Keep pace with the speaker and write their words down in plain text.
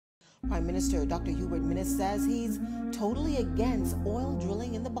Prime Minister Dr. Hubert Minnis says he's totally against oil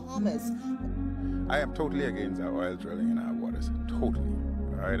drilling in the Bahamas. I am totally against our oil drilling in our waters. Totally.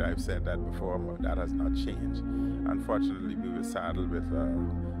 All right, I've said that before, but that has not changed. Unfortunately, we were saddled with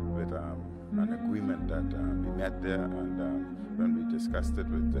an agreement that we met there, and when we discussed it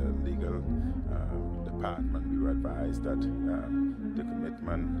with the legal department, we were advised that the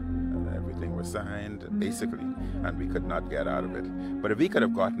commitment, everything was signed, basically, and we could not get out of it. But if we could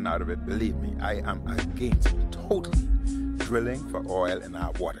have gotten out of it, believe me, I am against totally drilling for oil in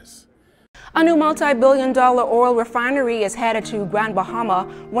our waters. A new multi-billion-dollar oil refinery is headed to Grand Bahama,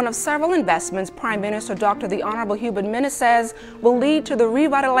 one of several investments Prime Minister Dr. the Honorable Hubert Minnis says will lead to the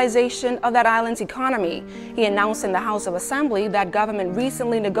revitalization of that island's economy. He announced in the House of Assembly that government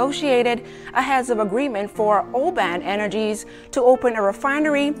recently negotiated a heads of agreement for Oban Energies to open a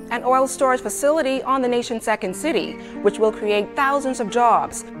refinery and oil storage facility on the nation's second city, which will create thousands of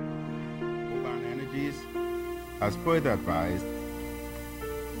jobs. Oban Energies has further advised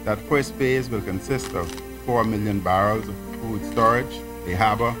that first phase will consist of 4 million barrels of crude storage, a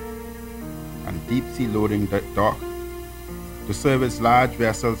harbor, and deep-sea loading dock to service large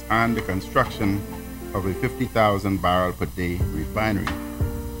vessels and the construction of a 50,000 barrel per day refinery.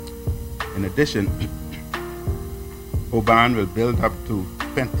 In addition, Oban will build up to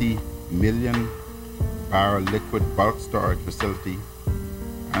 20 million barrel liquid bulk storage facility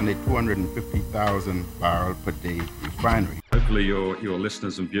and a 250,000 barrel per day refinery. Hopefully your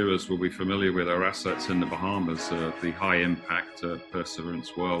listeners and viewers will be familiar with our assets in the Bahamas, the high impact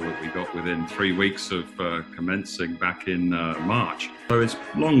Perseverance well that we got within 3 weeks of commencing back in March. So it's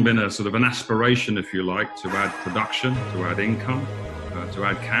long been a sort of an aspiration, if you like, to add production, to add income, to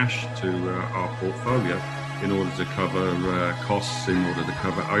add cash to our portfolio in order to cover costs, in order to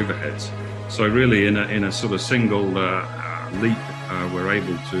cover overheads. So really in a sort of single leap, we're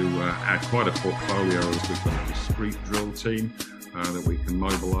able to add quite a portfolio as we've got a discrete drill team that we can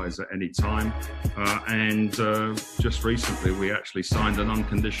mobilize at any time. And just recently, we actually signed an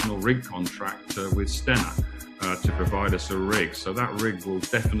unconditional rig contract with Stena to provide us a rig. So that rig will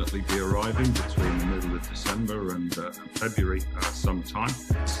definitely be arriving between the middle of December and February sometime.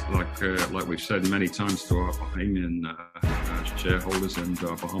 Like we've said many times to our Bahamian shareholders and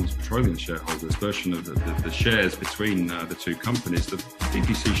our Bahamas Petroleum shareholders, version of the shares between the two companies, the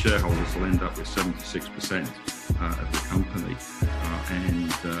BPC shareholders will end up with 76% of the company, and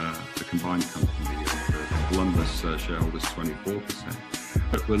the combined company, the Columbus shareholders, 24%.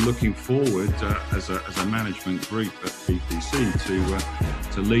 But we're looking forward as a management group at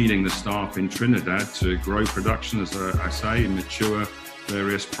BPC to leading the staff in Trinidad to grow production, as I say, and mature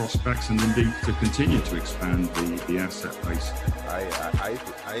various prospects, and indeed to continue to expand the asset base. I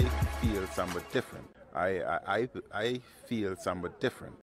feel somewhat different. I feel somewhat different.